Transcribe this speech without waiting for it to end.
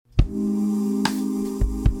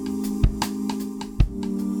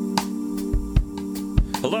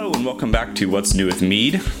welcome back to What's New with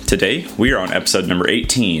Mead. Today we are on episode number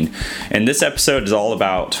 18, and this episode is all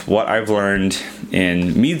about what I've learned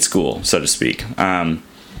in mead school, so to speak.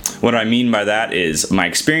 What I mean by that is my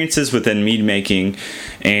experiences within mead making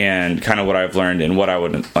and kind of what I've learned and what I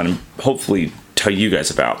would hopefully tell you guys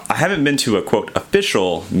about. I haven't been to a, quote,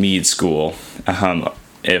 official mead school,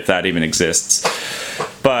 if that even exists,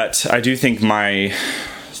 but I do think my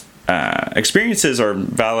experiences are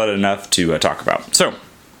valid enough to talk about. So,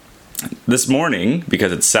 this morning,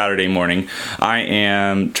 because it's Saturday morning, I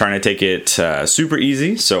am trying to take it super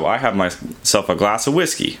easy, so I have myself a glass of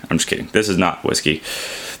whiskey. I'm just kidding. This is not whiskey.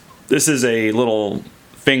 This is a little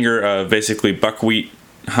finger of basically buckwheat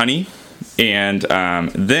honey, and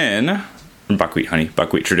then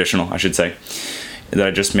buckwheat traditional, I should say, that I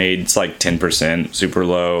just made. It's like 10%, super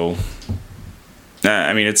low.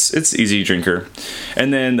 It's easy drinker.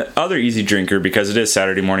 And then the other easy drinker, because it is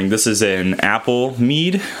Saturday morning, this is an apple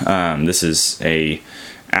mead. This is a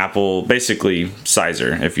apple, basically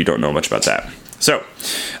cider, if you don't know much about that. So,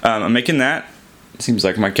 I'm making that. Seems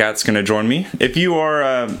like my cat's going to join me. If you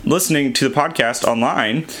are listening to the podcast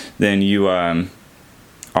online, then you are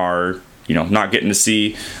not getting to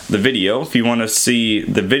see the video. If you want to see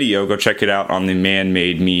the video, go check it out on the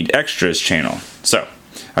Man-Made Mead Extras channel. So,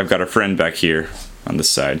 I've got a friend back here on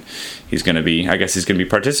this side. He's going to be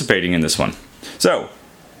participating in this one. So,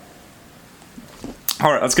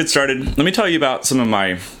 all right, let's get started. Let me tell you about some of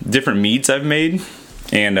my different meads I've made.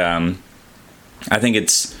 And I think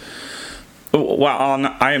it's,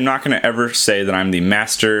 I am not going to ever say that I'm the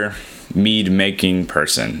master mead making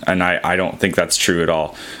person, and I don't think that's true at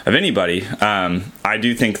all of anybody. I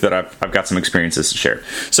do think that I've got some experiences to share.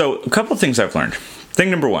 So, a couple of things I've learned.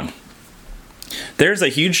 Thing number one. There's a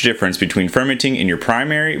huge difference between fermenting in your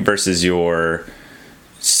primary versus your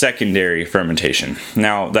secondary fermentation.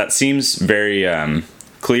 Now, that seems very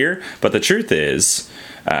clear, but the truth is,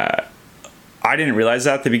 I didn't realize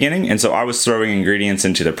that at the beginning, and so I was throwing ingredients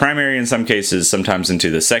into the primary in some cases, sometimes into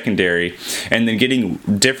the secondary, and then getting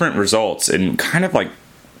different results and kind of like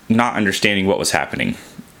not understanding what was happening.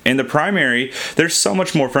 In the primary, there's so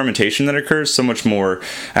much more fermentation that occurs, so much more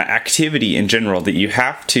activity in general, that you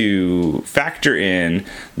have to factor in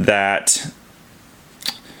that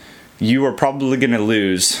you are probably going to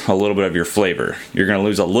lose a little bit of your flavor. You're going to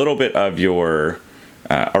lose a little bit of your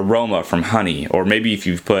aroma from honey, or maybe if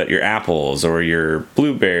you've put your apples or your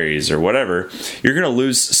blueberries or whatever, you're going to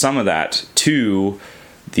lose some of that to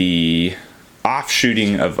the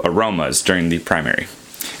offshooting of aromas during the primary.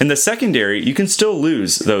 In the secondary, you can still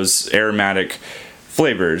lose those aromatic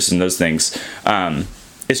flavors and those things.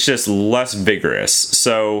 It's just less vigorous.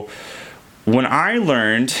 So when I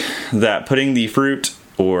learned that putting the fruit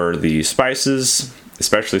or the spices,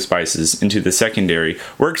 especially spices, into the secondary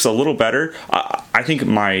works a little better, I think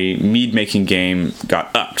my mead making game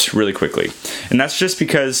got upped really quickly. And that's just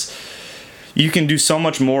because you can do so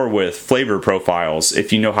much more with flavor profiles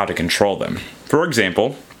if you know how to control them. For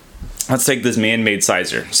example, let's take this Man-Made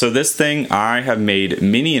cider. So this thing, I have made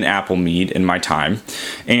many an apple mead in my time.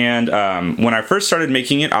 And when I first started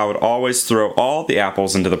making it, I would always throw all the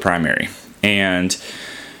apples into the primary. And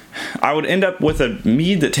I would end up with a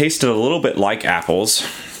mead that tasted a little bit like apples.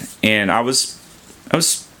 And I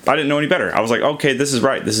didn't know any better. I was like, okay, this is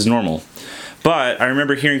right. This is normal. But I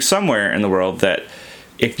remember hearing somewhere in the world that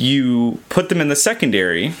if you put them in the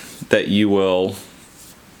secondary, that you will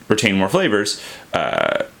retain more flavors.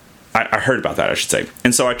 I heard about that, I should say.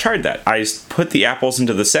 And so I tried that. I put the apples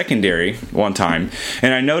into the secondary one time,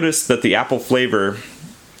 and I noticed that the apple flavor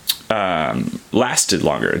lasted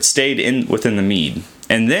longer. It stayed within the mead.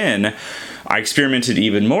 And then I experimented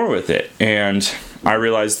even more with it, and I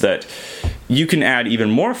realized that you can add even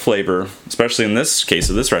more flavor, especially in this case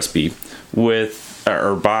of this recipe,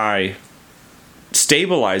 by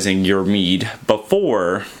stabilizing your mead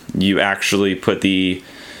before you actually put the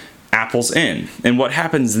apples in. And what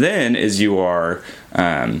happens then is you are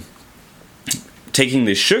taking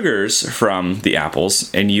the sugars from the apples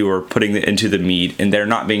and you are putting it into the mead, and they're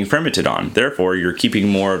not being fermented on. Therefore, you're keeping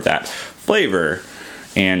more of that flavor,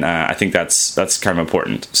 and I think that's kind of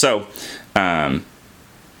important. So, I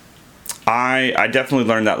definitely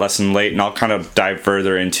learned that lesson late, and I'll kind of dive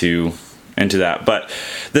further into that. But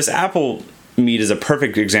this apple mead is a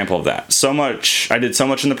perfect example of that. I did so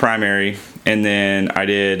much in the primary, and then I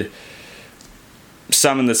did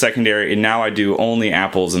some in the secondary, and now I do only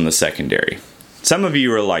apples in the secondary. Some of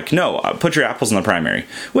you are like, no, put your apples in the primary,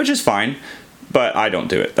 which is fine, but I don't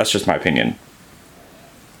do it. That's just my opinion.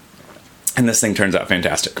 And this thing turns out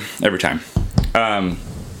fantastic every time.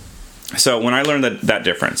 So when I learned that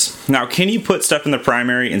difference, now can you put stuff in the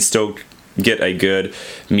primary and still get a good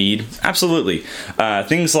mead? Absolutely.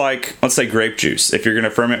 Things like, let's say, grape juice. If you're going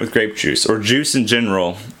to ferment with grape juice or juice in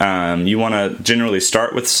general, you want to generally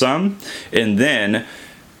start with some, and then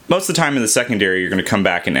most of the time in the secondary, you're going to come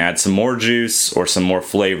back and add some more juice or some more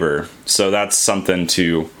flavor. So that's something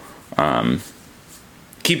to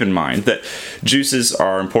keep in mind, that juices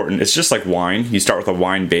are important. It's just like wine. You start with a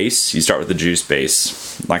wine base, you start with a juice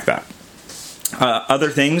base, like that. Other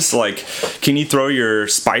things like, can you throw your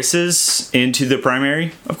spices into the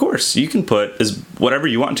primary? Of course, you can put whatever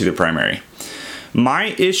you want into the primary.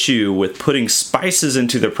 My issue with putting spices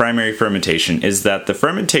into the primary fermentation is that the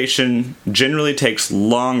fermentation generally takes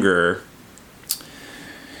longer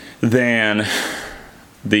than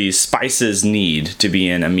the spices need to be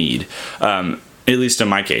in a mead. At least in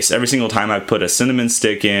my case, every single time I put a cinnamon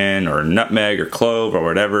stick in, or nutmeg or clove or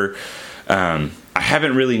whatever, I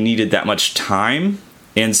haven't really needed that much time,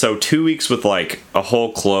 and so 2 weeks with like a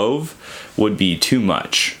whole clove would be too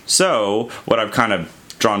much. So what I've kind of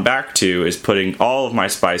drawn back to is putting all of my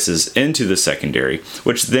spices into the secondary,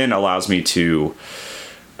 which then allows me to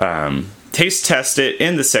taste test it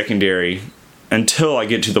in the secondary until I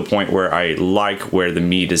get to the point where I like where the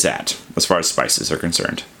mead is at as far as spices are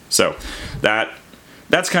concerned. So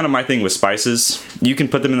that's kind of my thing with spices. You can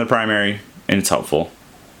put them in the primary and it's helpful.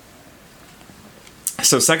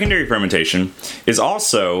 So secondary fermentation is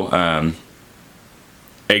also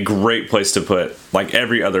a great place to put like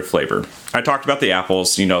every other flavor. I talked about the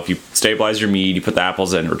apples. If you stabilize your mead, you put the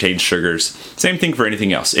apples in, retained sugars. Same thing for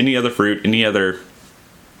anything else. Any other fruit, any other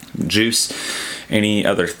juice, any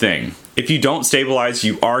other thing. If you don't stabilize,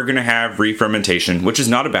 you are going to have re-fermentation, which is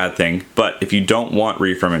not a bad thing. But if you don't want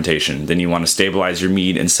re-fermentation, then you want to stabilize your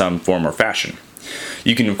mead in some form or fashion.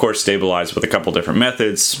 You can, of course, stabilize with a couple different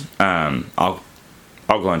methods. I'll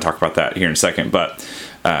go and talk about that here in a second, but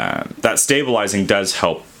that stabilizing does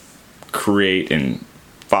help create and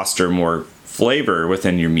foster more flavor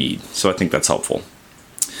within your mead. So I think that's helpful.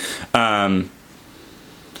 I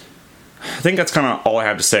think that's kind of all I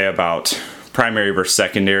have to say about primary versus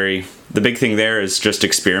secondary. The big thing there is just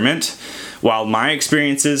experiment. While my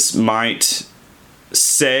experiences might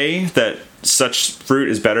say that such fruit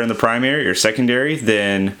is better in the primary or secondary,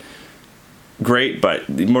 then great, but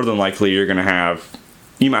more than likely you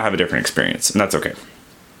might have a different experience, and that's okay.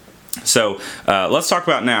 So let's talk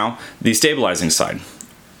about now the stabilizing side.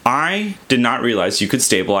 I did not realize you could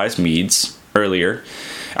stabilize meads earlier.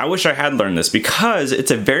 I wish I had learned this, because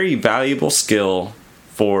it's a very valuable skill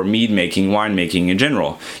for mead making, wine making in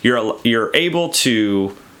general. You're able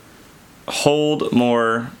to hold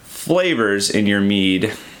more flavors in your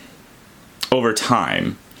mead over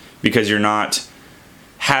time because you're not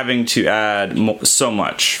having to add so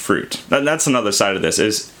much fruit. That's another side of this,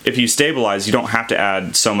 is if you stabilize, you don't have to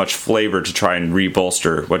add so much flavor to try and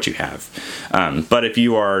re-bolster what you have. But if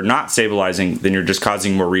you are not stabilizing, then you're just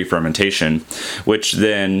causing more re-fermentation, which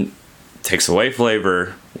then takes away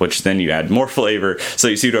flavor, which then you add more flavor. So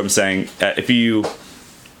you see what I'm saying?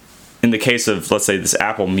 In the case of, let's say, this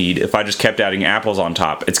apple mead, if I just kept adding apples on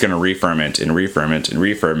top, it's going to re-ferment and re-ferment and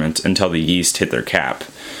re-ferment until the yeast hit their cap.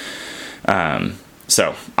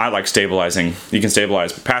 So I like stabilizing. You can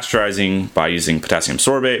stabilize by pasteurizing, by using potassium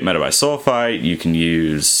sorbate, metabisulfite. You can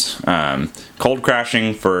use cold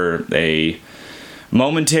crashing for a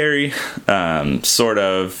momentary sort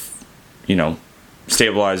of,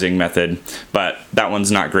 stabilizing method, but that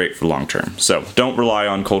one's not great for long term. So don't rely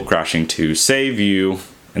on cold crashing to save you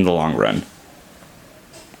in the long run.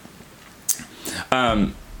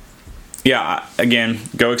 Again,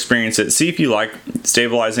 go experience it. See if you like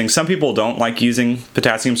stabilizing. Some people don't like using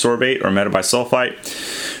potassium sorbate or metabisulfite.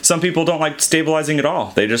 Some people don't like stabilizing at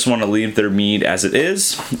all. They just want to leave their mead as it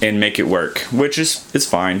is and make it work, which is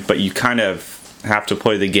fine, but you kind of have to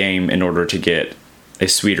play the game in order to get a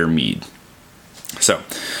sweeter mead. So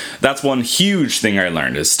that's one huge thing I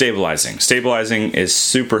learned, is stabilizing. Stabilizing is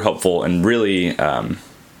super helpful, and really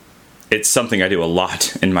it's something I do a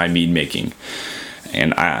lot in my mead making.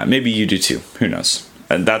 And maybe you do too. Who knows?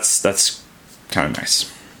 And that's kind of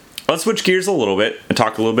nice. Let's switch gears a little bit and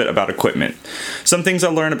talk a little bit about equipment. Some things I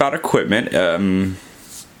learned about equipment.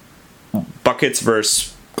 Buckets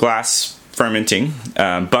versus glass fermenting.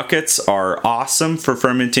 Buckets are awesome for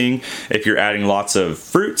fermenting if you're adding lots of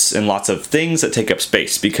fruits and lots of things that take up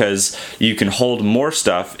space, because you can hold more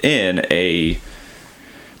stuff in a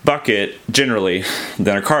bucket generally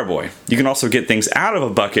than a carboy. You can also get things out of a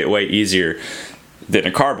bucket way easier than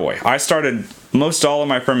a carboy. I started most all of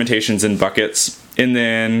my fermentations in buckets, and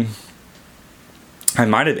then I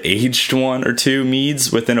might have aged 1 or 2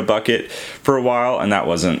 meads within a bucket for a while, and that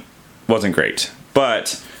wasn't great.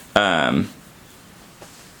 But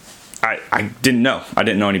I didn't know. I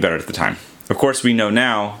didn't know any better at the time. Of course, we know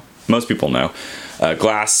now, most people know,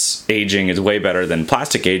 glass aging is way better than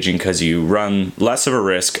plastic aging because you run less of a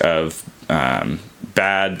risk of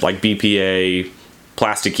bad, like BPA,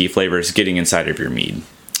 plasticky flavors getting inside of your mead.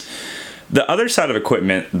 The other side of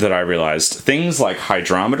equipment that I realized, things like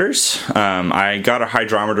hydrometers. I got a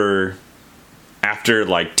hydrometer after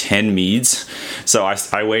like 10 meads, so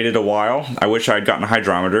I waited a while. I wish I had gotten a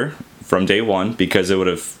hydrometer from day one because it would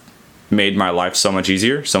have made my life so much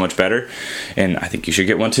easier, so much better, and I think you should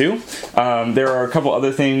get one too. There are a couple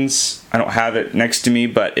other things. I don't have it next to me,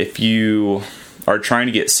 but if you are trying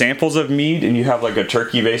to get samples of mead and you have like a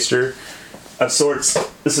turkey baster of sorts,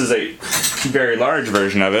 this is a very large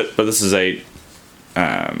version of it, but this is a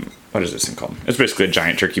what is this thing called? It's basically a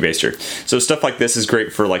giant turkey baster. So stuff like this is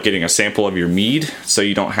great for like getting a sample of your mead, so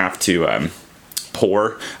you don't have to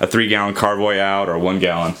pour a 3-gallon carboy out or 1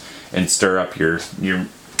 gallon and stir up your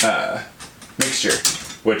mixture,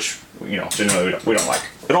 which generally we don't like.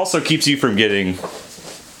 It also keeps you from getting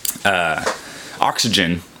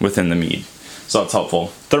oxygen within the mead, so it's helpful.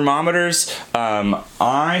 Thermometers,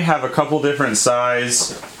 I have a couple different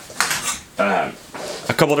size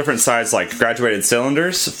like graduated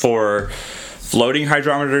cylinders for floating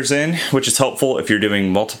hydrometers in, which is helpful if you're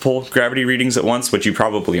doing multiple gravity readings at once, which you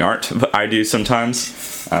probably aren't, but I do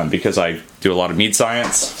sometimes because I do a lot of mead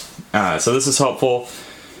science. So this is helpful.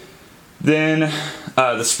 Then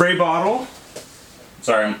the spray bottle.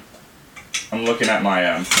 Sorry, I'm looking at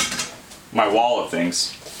my my wall of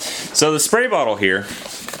things. So the spray bottle here.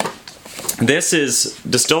 This is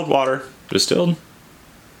distilled water. Distilled?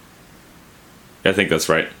 I think that's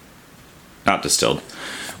right. Not distilled.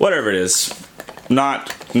 Whatever it is.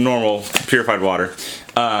 Not normal purified water.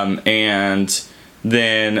 And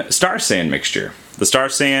then Star San mixture. The Star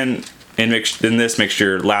San in this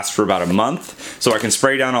mixture lasts for about a month, so I can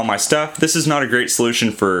spray down all my stuff. This is not a great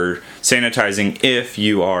solution for sanitizing if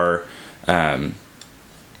you are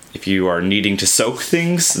needing to soak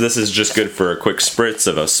things. This is just good for a quick spritz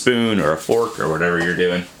of a spoon or a fork or whatever you're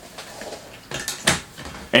doing.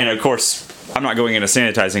 And of course, I'm not going into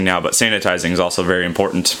sanitizing now, but sanitizing is also very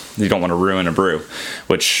important. You don't want to ruin a brew,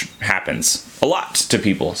 which happens a lot to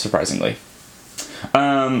people, surprisingly.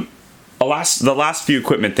 The last few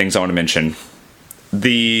equipment things I want to mention.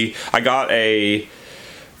 I got a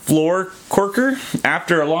floor corker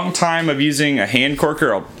after a long time of using a hand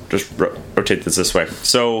corker. I'll just rotate this way.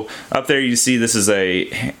 So up there you see this is a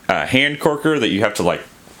hand corker that you have to like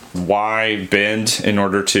Y bend in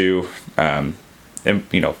order to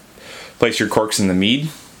place your corks in the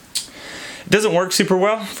mead. It doesn't work super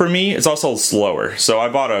well for me. It's also slower. So I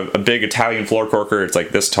bought a big Italian floor corker. It's like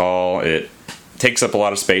this tall. It takes up a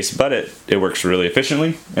lot of space, but it works really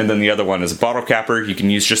efficiently. And then the other one is a bottle capper. You can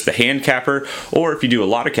use just the hand capper, or if you do a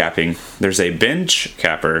lot of capping, there's a bench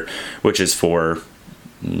capper, which is for,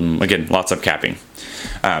 again, lots of capping.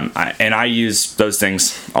 And I use those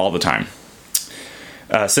things all the time.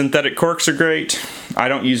 Synthetic corks are great. I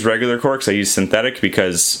don't use regular corks. I use synthetic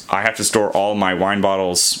because I have to store all my wine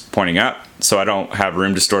bottles pointing up, so I don't have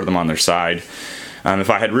room to store them on their side. If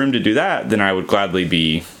I had room to do that, then I would gladly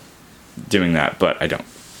be doing that, but I don't.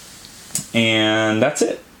 And that's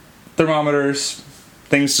it. Thermometers,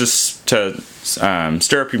 things just to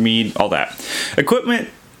stir up your mead, all that. Equipment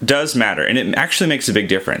does matter, and it actually makes a big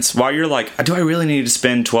difference. While you're like, do I really need to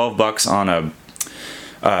spend $12 on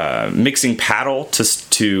a mixing paddle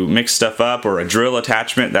to mix stuff up, or a drill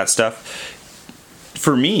attachment, that stuff?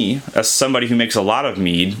 For me, as somebody who makes a lot of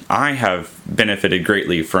mead, I have benefited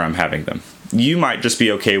greatly from having them. You might just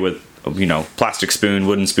be okay with plastic spoon,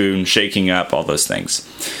 wooden spoon, shaking up, all those things.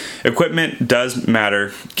 Equipment does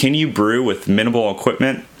matter. Can you brew with minimal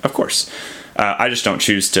equipment? Of course. I just don't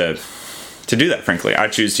choose to do that, frankly. I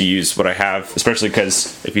choose to use what I have, especially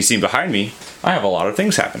because if you see behind me, I have a lot of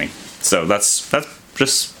things happening. So that's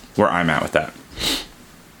just where I'm at with that.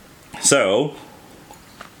 So,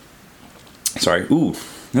 sorry. Ooh,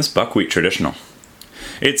 this buckwheat traditional.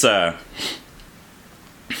 It's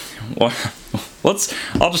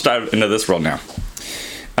I'll just dive into this world now.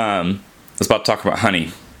 I was about to talk about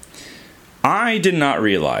honey. I did not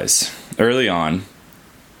realize early on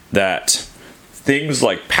that things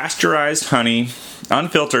like pasteurized honey,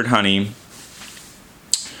 unfiltered honey,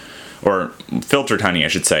 or filtered honey, I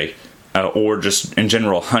should say, or just in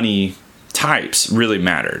general honey types really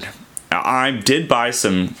mattered. I did buy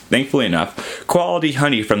some, thankfully enough, quality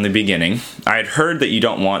honey from the beginning. I had heard that you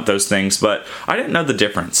don't want those things, but I didn't know the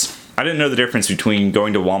difference. I didn't know the difference between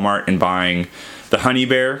going to Walmart and buying the Honey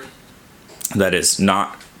Bear that is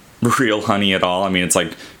not real honey at all. I mean, it's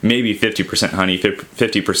like maybe 50% honey,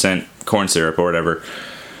 50% corn syrup or whatever.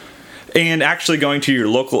 and actually going to your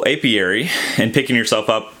local apiary and picking yourself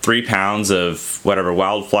up 3 pounds of whatever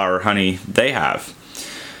wildflower honey they have.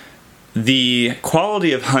 The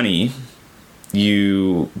quality of honey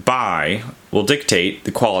you buy will dictate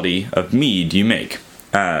the quality of mead you make.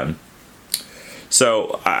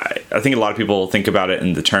 So I think a lot of people think about it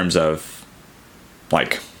in the terms of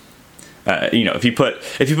like, if you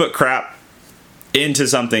put crap into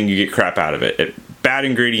something, you get crap out of it. Bad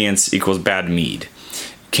ingredients equals bad mead.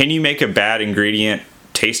 Can you make a bad ingredient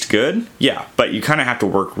taste good? Yeah, but you kind of have to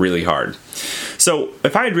work really hard. So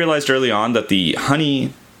if I had realized early on that the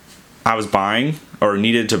honey I was buying or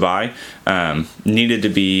needed to buy needed to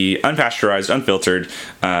be unpasteurized, unfiltered,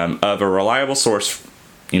 of a reliable source,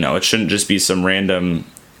 it shouldn't just be some random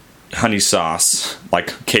honey sauce like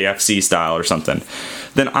KFC style or something,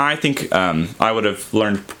 then I think I would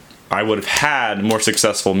have had more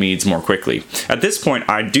successful meads more quickly. At this point,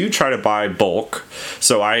 I do try to buy bulk,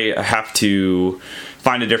 so I have to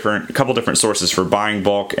find a couple different sources for buying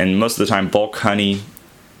bulk, and most of the time bulk honey,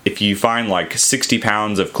 if you find like 60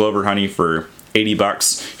 pounds of clover honey for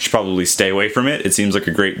 $80, you should probably stay away from it. It seems like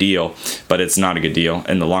a great deal, but it's not a good deal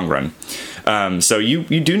in the long run. So you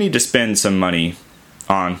do need to spend some money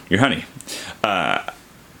on your honey.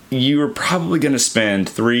 You're probably going to spend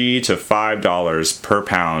 $3 to $5 per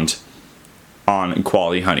pound on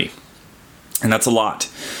quality honey, and that's a lot.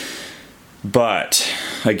 But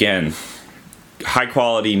again, high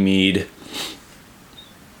quality mead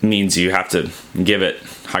means you have to give it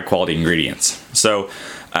high quality ingredients. So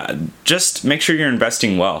just make sure you're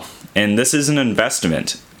investing well, and this is an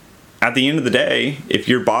investment. At the end of the day, if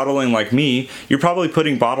you're bottling like me, you're probably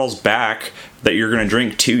putting bottles back that you're going to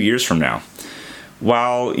drink 2 years from now.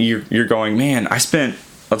 While you're going, man, I spent,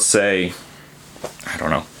 let's say, I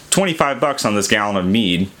don't know, $25 on this gallon of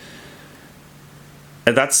mead.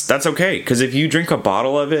 That's okay, because if you drink a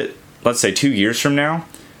bottle of it, let's say 2 years from now,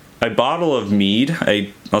 a bottle of mead,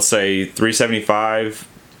 let's say 375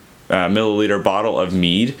 milliliter bottle of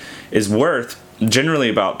mead is worth generally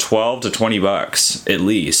about $12 to $20 at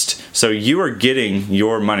least. So you are getting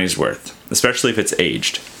your money's worth, especially if it's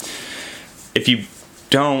aged. If you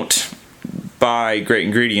don't buy great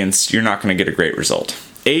ingredients, you're not going to get a great result.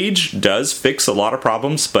 Age does fix a lot of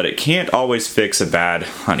problems, but it can't always fix a bad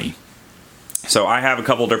honey. So I have a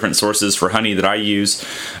couple different sources for honey that I use.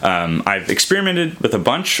 I've experimented with a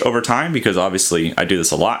bunch over time because obviously I do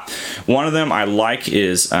this a lot. One of them I like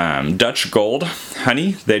is Dutch Gold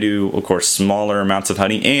honey. They do, of course, smaller amounts of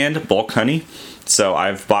honey and bulk honey. So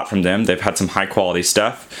I've bought from them. They've had some high quality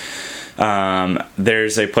stuff.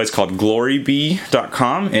 There's a place called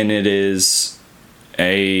glorybee.com, and it is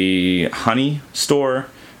a honey store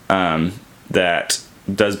that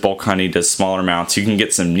does bulk honey, does smaller amounts. You can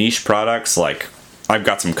get some niche products, like I've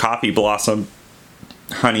got some coffee blossom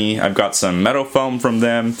honey, I've got some meadow foam from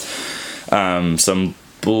them, some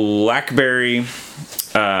blackberry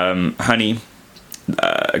honey,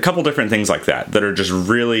 a couple different things like that are just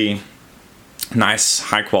really nice,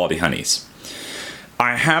 high quality honeys.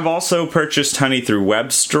 I have also purchased honey through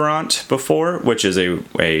Webstaurant before, which is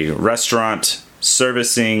a restaurant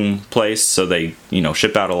servicing place, so they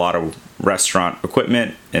ship out a lot of restaurant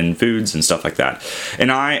equipment and foods and stuff like that,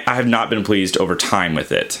 and I have not been pleased over time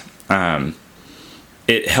with it.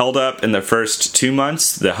 It held up in the first 2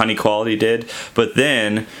 months, the honey quality did, but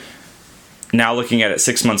then now looking at it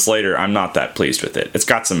 6 months later, I'm not that pleased with it. It's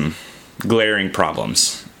got some glaring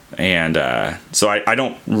problems, and so I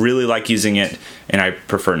don't really like using it, and I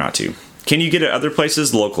prefer not to. Can you get it other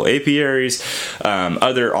places, local apiaries,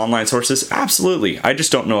 other online sources? Absolutely. I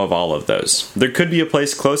just don't know of all of those. There could be a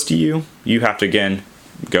place close to you. You have to, again,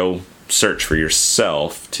 go search for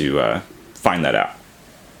yourself to find that out.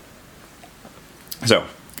 So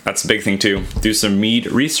that's a big thing too. Do some mead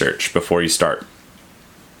research before you start.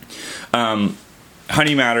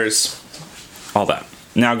 Honey matters, all that.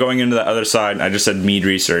 Now going into the other side, I just said mead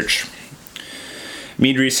research.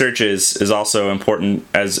 Mead research is also important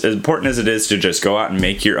as it is to just go out and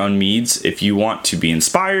make your own meads. If you want to be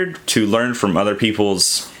inspired to learn from other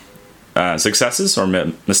people's successes or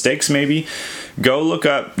mistakes, maybe, go look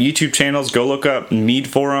up YouTube channels, go look up mead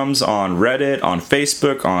forums on Reddit, on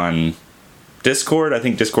Facebook, on Discord. I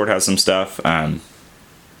think Discord has some stuff.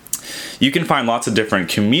 You can find lots of different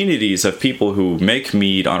communities of people who make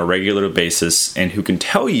mead on a regular basis and who can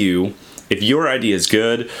tell you if your idea is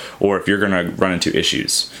good or if you're going to run into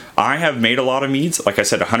issues. I have made a lot of meads, like I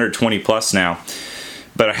said, 120 plus now,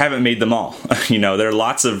 but I haven't made them all. There are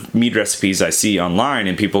lots of mead recipes I see online,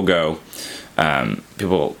 and people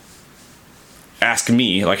people ask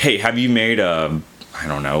me, like, hey, have you made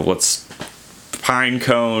what's pine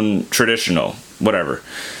cone traditional, whatever.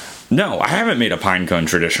 No, I haven't made a pine cone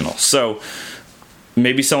traditional. So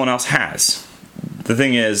maybe someone else has. The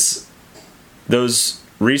thing is, those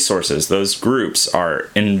resources, those groups are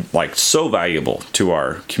so valuable to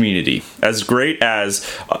our community. As great as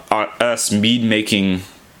us mead making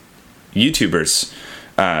YouTubers,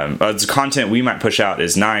 the content we might push out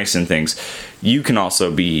is nice and things, you can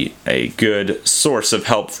also be a good source of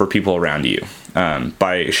help for people around you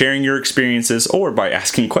by sharing your experiences or by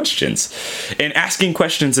asking questions. And asking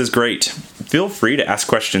questions is great. Feel free to ask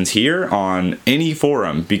questions here on any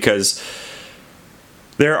forum, because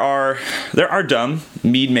there are dumb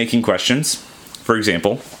mead making questions. For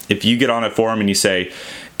example, if you get on a forum and you say,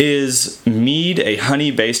 "Is mead a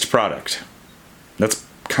honey-based product?" That's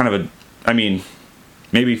kind of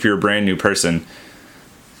maybe if you're a brand new person,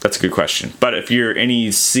 that's a good question. But if you're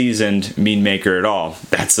any seasoned mead maker at all,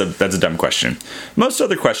 that's a dumb question. Most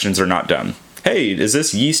other questions are not dumb. Hey, is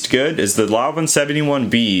this yeast good? Is the Lalvin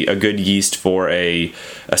 71B a good yeast for a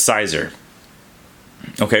sizer?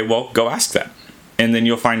 Okay, well, go ask that. And then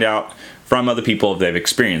you'll find out from other people if they've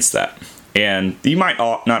experienced that. And you might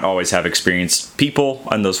not always have experienced people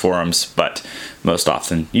on those forums, but most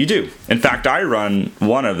often you do. In fact, I run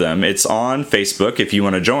one of them. It's on Facebook if you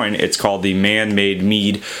want to join. It's called the Man-Made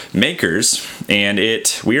Mead Makers. And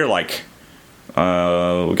we got like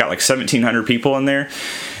 1,700 people in there.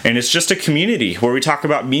 And it's just a community where we talk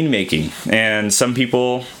about mead making. And some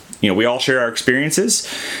people, we all share our experiences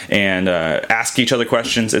and ask each other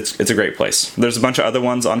questions. It's a great place. There's a bunch of other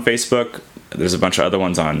ones on Facebook. There's a bunch of other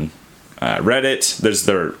ones on Reddit. There's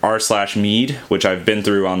the r/mead, which I've been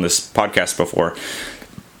through on this podcast before.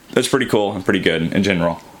 That's pretty cool and pretty good in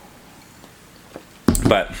general.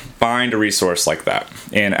 But find a resource like that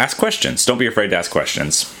and ask questions. Don't be afraid to ask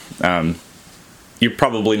questions. You're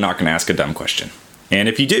probably not going to ask a dumb question. And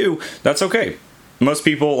if you do, that's okay. Most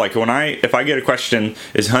people, if I get a question,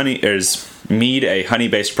 is mead a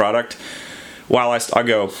honey-based product? While I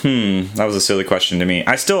go, that was a silly question to me,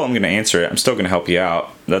 I still am going to answer it. I'm still going to help you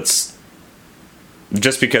out. That's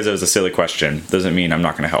just because it was a silly question doesn't mean I'm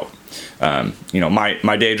not going to help.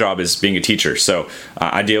 My day job is being a teacher, so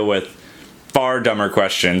I deal with far dumber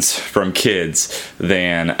questions from kids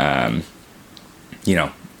than,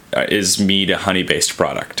 is mead a honey-based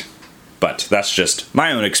product? But that's just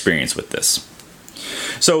my own experience with this.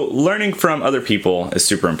 So learning from other people is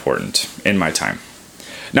super important in my time.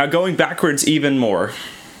 Now, going backwards even more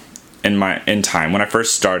in time, when I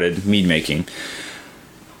first started mead making,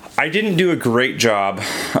 I didn't do a great job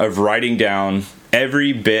of writing down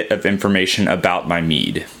every bit of information about my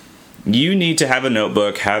mead. You need to have a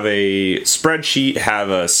notebook, have a spreadsheet,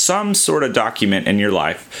 have some sort of document in your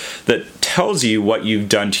life that tells you what you've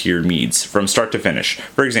done to your meads from start to finish.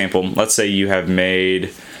 For example, let's say you have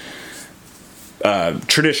made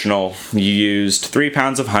traditional, you used 3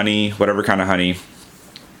 pounds of honey, whatever kind of honey,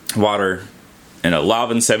 water, and a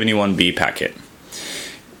Lalvin 71B packet.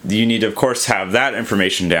 You need to, of course, have that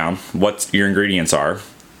information down, what your ingredients are,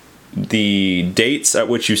 the dates at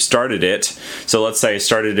which you started it. So let's say I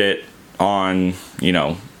started it on,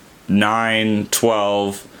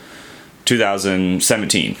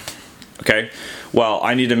 9/12/2017. Okay? Well,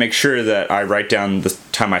 I need to make sure that I write down the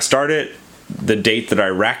time I started, the date that I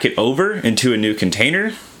rack it over into a new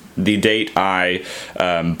container, the date I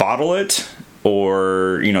bottle it,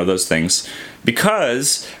 or those things,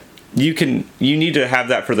 because you need to have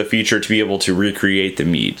that for the future to be able to recreate the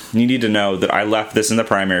mead. You need to know that I left this in the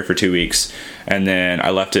primary for 2 weeks, and then I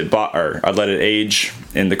let it age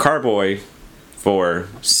in the carboy for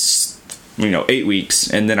 8 weeks,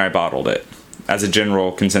 and then I bottled it as a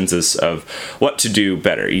general consensus of what to do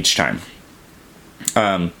better each time.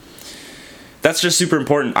 That's just super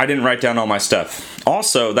important. I didn't write down all my stuff.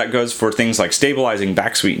 Also, that goes for things like stabilizing,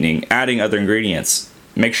 back sweetening, adding other ingredients.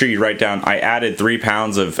 Make sure you write down, I added 3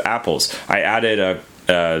 pounds of apples. I added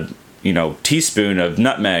a teaspoon of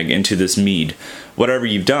nutmeg into this mead. Whatever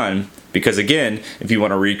you've done, because again, if you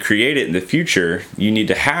want to recreate it in the future, you need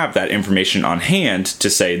to have that information on hand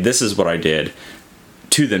to say, this is what I did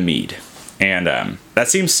to the mead. And that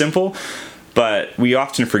seems simple, but we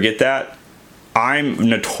often forget that. I'm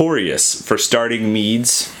notorious for starting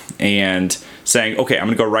meads and saying, okay, I'm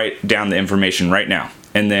going to go write down the information right now.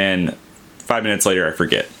 And then 5 minutes later, I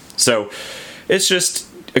forget. So it's just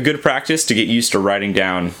a good practice to get used to writing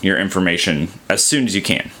down your information as soon as you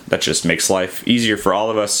can. That just makes life easier for all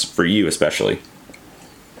of us, for you especially.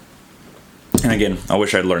 And again, I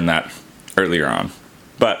wish I'd learned that earlier on.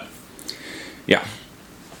 But yeah.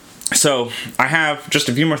 So I have just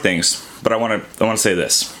a few more things, but I want to say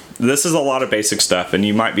this. This is a lot of basic stuff, and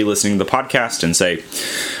you might be listening to the podcast and say,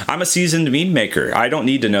 I'm a seasoned mead maker. I don't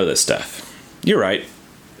need to know this stuff. You're right.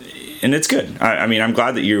 and it's good. I mean, I'm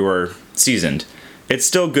glad that you were seasoned. It's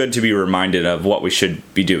still good to be reminded of what we should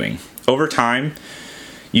be doing. Over time,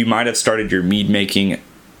 you might have started your mead making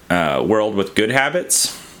world with good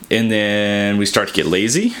habits, and then we start to get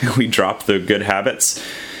lazy. We drop the good habits,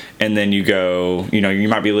 and then you go, you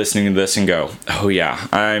might be listening to this and go, oh yeah,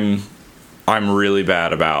 I'm really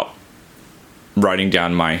bad about writing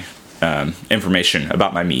down my information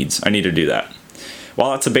about my meads. I need to do that.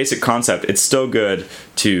 While that's a basic concept, it's still good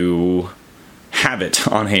to have it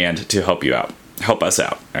on hand to help us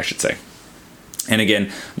out, I should say. And again,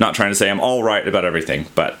 I'm not trying to say I'm all right about everything,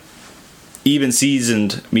 but even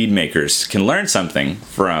seasoned mead makers can learn something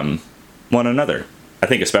from one another. I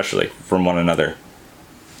think especially from one another.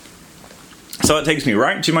 So it takes me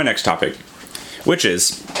right to my next topic, which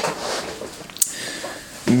is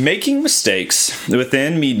making mistakes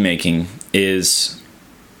within mead making is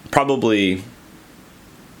probably,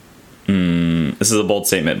 this is a bold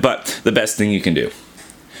statement, but the best thing you can do.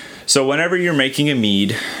 So whenever you're making a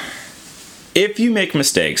mead, if you make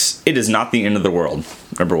mistakes, it is not the end of the world,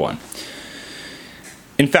 number one.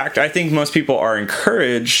 In fact, I think most people are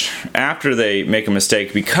encouraged after they make a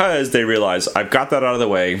mistake because they realize, I've got that out of the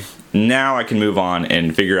way, now I can move on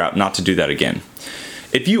and figure out not to do that again.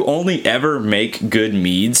 If you only ever make good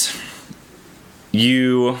meads,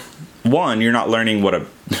 you're not learning what a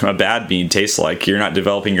bad mead tastes like. You're not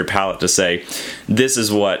developing your palate to say, this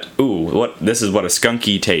is what a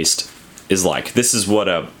skunky taste is like. This is what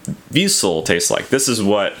a Wiesel tastes like. This is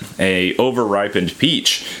what a over-ripened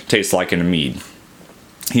peach tastes like in a mead.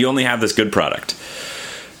 You only have this good product.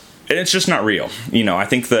 And it's just not real. I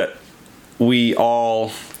think that we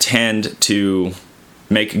all tend to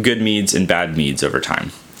make good meads and bad meads over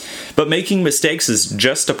time. But making mistakes is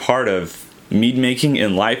just a part of mead making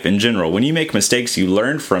in life in general. When you make mistakes, you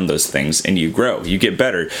learn from those things and you grow. You get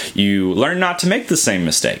better. You learn not to make the same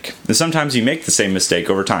mistake. And sometimes you make the same mistake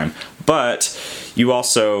over time. But you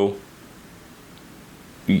also,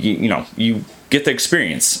 you get the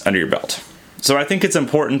experience under your belt. So I think it's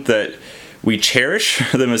important that we cherish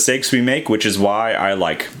the mistakes we make, which is why I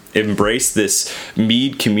embrace this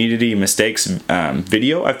mead community mistakes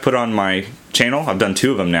video I've put on my channel. I've done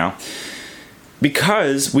 2 of them now.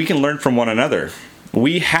 Because we can learn from one another.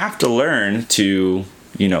 We have to learn to,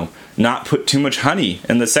 not put too much honey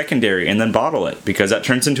in the secondary and then bottle it, because that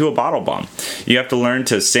turns into a bottle bomb. You have to learn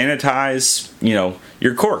to sanitize,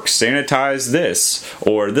 your corks, sanitize this,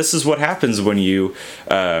 or this is what happens when you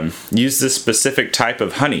use this specific type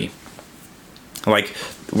of honey.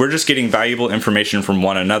 We're just getting valuable information from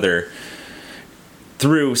one another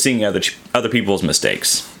through seeing other people's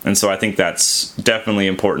mistakes. And so I think that's definitely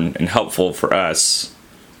important and helpful for us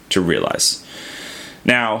to realize.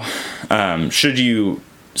 Now, should you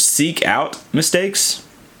seek out mistakes?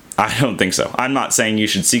 I don't think so. I'm not saying you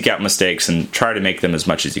should seek out mistakes and try to make them as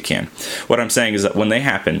much as you can. What I'm saying is that when they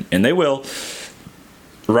happen, and they will,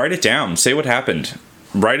 write it down. Say what happened.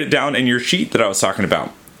 Write it down in your sheet that I was talking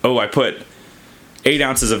about. Oh, I put 8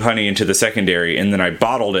 ounces of honey into the secondary, and then I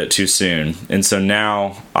bottled it too soon. And so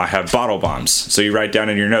now I have bottle bombs. So you write down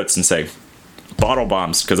in your notes and say, bottle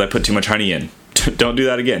bombs, because I put too much honey in. Don't do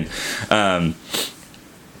that again.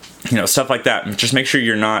 Stuff like that. Just make sure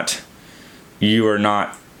you are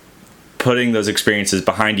not putting those experiences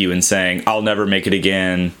behind you and saying, I'll never make it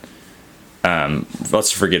again.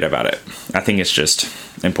 Let's forget about it. I think it's just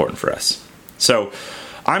important for us. So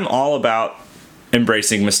I'm all about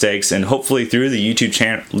embracing mistakes, and hopefully through the YouTube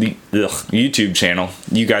channel,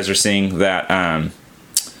 you guys are seeing that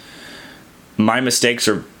my mistakes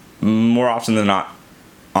are more often than not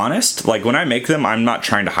honest. When I make them, I'm not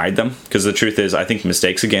trying to hide them, because the truth is, I think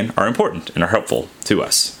mistakes again are important and are helpful to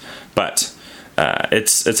us. But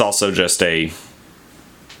it's also just a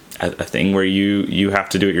thing where you have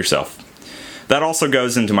to do it yourself. That also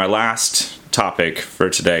goes into my last topic for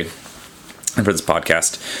today and for this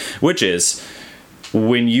podcast, which is,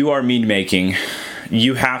 when you are mead making,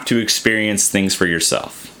 you have to experience things for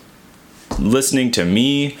yourself. Listening to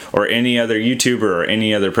me or any other YouTuber or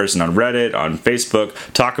any other person on Reddit, on Facebook,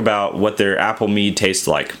 talk about what their apple mead tastes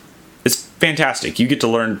like, it's fantastic. You get to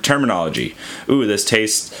learn terminology. Ooh,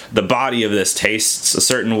 the body of this tastes a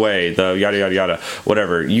certain way, the yada yada yada,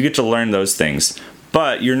 whatever. You get to learn those things,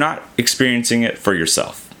 but you're not experiencing it for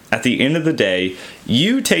yourself. At the end of the day,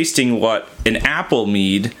 you tasting what an apple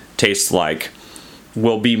mead tastes like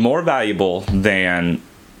will be more valuable than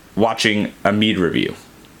watching a mead review.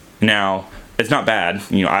 Now, it's not bad.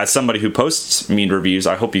 As somebody who posts mead reviews,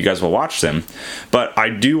 I hope you guys will watch them. But I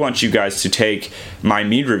do want you guys to take my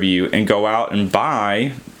mead review and go out and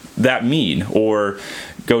buy that mead, or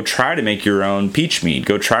go try to make your own peach mead.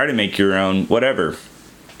 Go try to make your own whatever.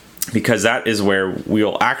 because that is where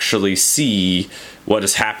we'll actually see what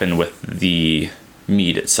has happened with the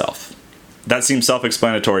mead itself. That seems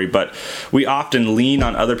self-explanatory, but we often lean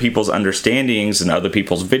on other people's understandings and other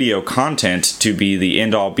people's video content to be the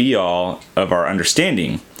end-all be-all of our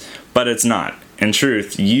understanding, but it's not. In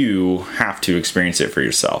truth, you have to experience it for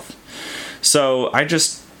yourself. So I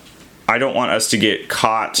don't want us to get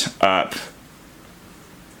caught up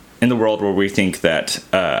in the world where we think that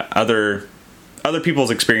other people's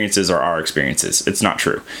experiences are our experiences. It's not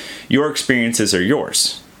true. Your experiences are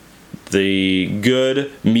yours. The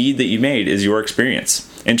good mead that you made is your experience.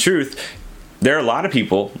 In truth, there are a lot of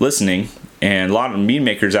people listening and a lot of mead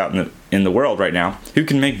makers out in the world right now who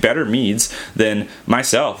can make better meads than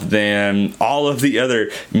myself, than all of the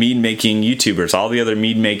other mead making YouTubers, all the other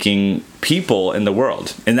mead making people in the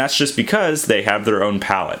world. And that's just because they have their own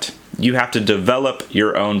palate. You have to develop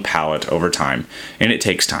your own palate over time, and it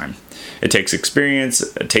takes time. It takes experience,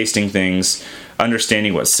 tasting things,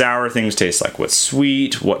 understanding what sour things taste like, what's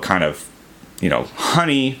sweet, what kind of,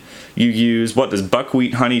 honey you use, what does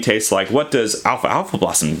buckwheat honey taste like, what does alfalfa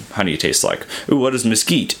blossom honey taste like, ooh, what is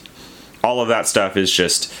mesquite? All of that stuff is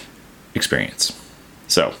just experience.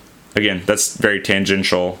 So, again, that's very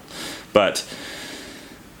tangential, but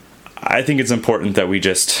I think it's important that we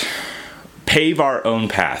just pave our own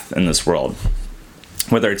path in this world,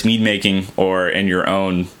 whether it's mead making or in your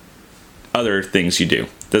own other things you do.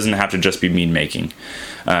 It doesn't have to just be mead making.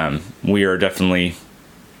 We are definitely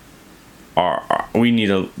we need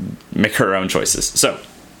to make our own choices. So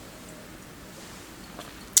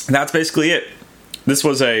that's basically it. This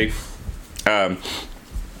was a some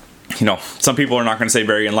people are not going to say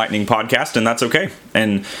very enlightening podcast, and that's okay.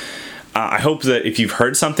 And I hope that if you've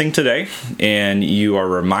heard something today and you are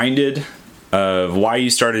reminded of why you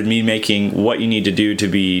started mead making, what you need to do to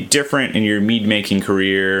be different in your mead making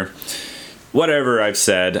career, whatever I've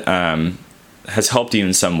said has helped you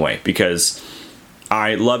in some way, because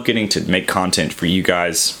I love getting to make content for you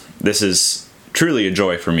guys. This is truly a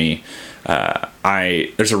joy for me.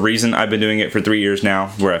 There's a reason I've been doing it for 3 years now,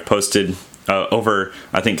 where I've posted over,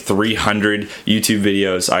 I think, 300 YouTube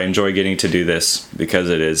videos. I enjoy getting to do this because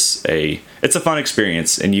it's a fun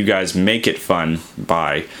experience, and you guys make it fun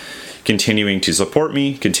by continuing to support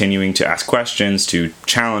me, continuing to ask questions, to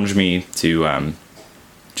challenge me, to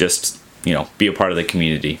be a part of the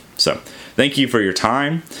community. So thank you for your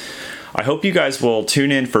time. I hope you guys will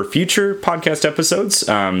tune in for future podcast episodes.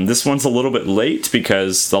 This one's a little bit late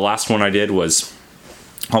because the last one I did was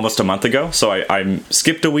almost a month ago. So I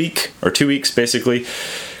skipped a week or 2 weeks basically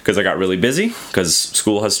because I got really busy because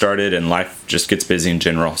school has started and life just gets busy in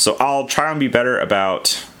general. So I'll try and be better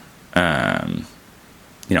about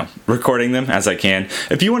recording them as I can.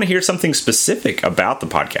 If you want to hear something specific about the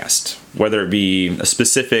podcast, whether it be a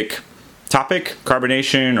specific topic,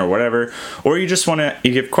 carbonation, or whatever, or you just want to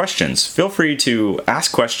give questions, feel free to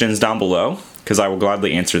ask questions down below because I will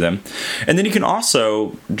gladly answer them. And then you can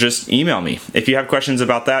also just email me. If you have questions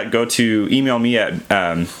about that, go to email me at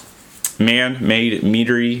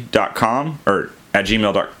manmademeadery.com or at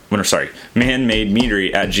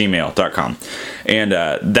manmademeadery@gmail.com. And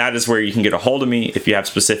that is where you can get a hold of me if you have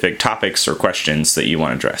specific topics or questions that you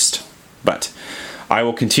want addressed. But I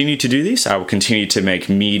will continue to do these. I will continue to make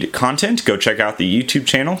mead content. Go check out the YouTube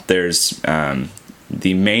channel. There's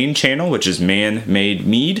the main channel, which is Man Made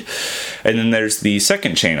Mead. And then there's the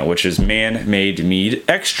second channel, which is Man Made Mead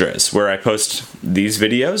Extras, where I post these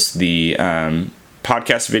videos, the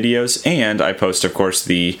podcast videos, and I post, of course,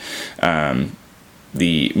 the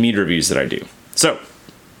mead reviews that I do. So,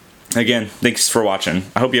 again, thanks for watching.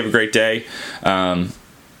 I hope you have a great day.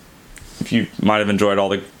 If you might have enjoyed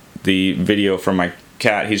all the video from my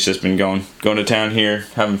cat, he's just been going to town here,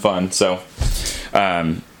 having fun. So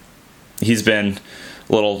he's been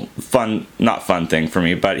a little not fun thing for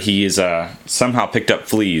me, but he's somehow picked up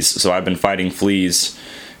fleas. So I've been fighting fleas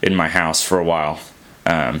in my house for a while.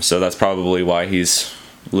 So that's probably why he's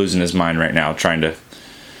losing his mind right now,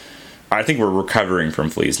 I think we're recovering from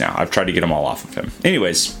fleas now. I've tried to get them all off of him.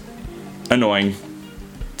 Anyways, annoying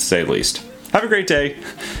to say the least. Have a great day.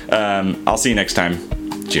 I'll see you next time.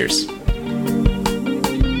 Cheers.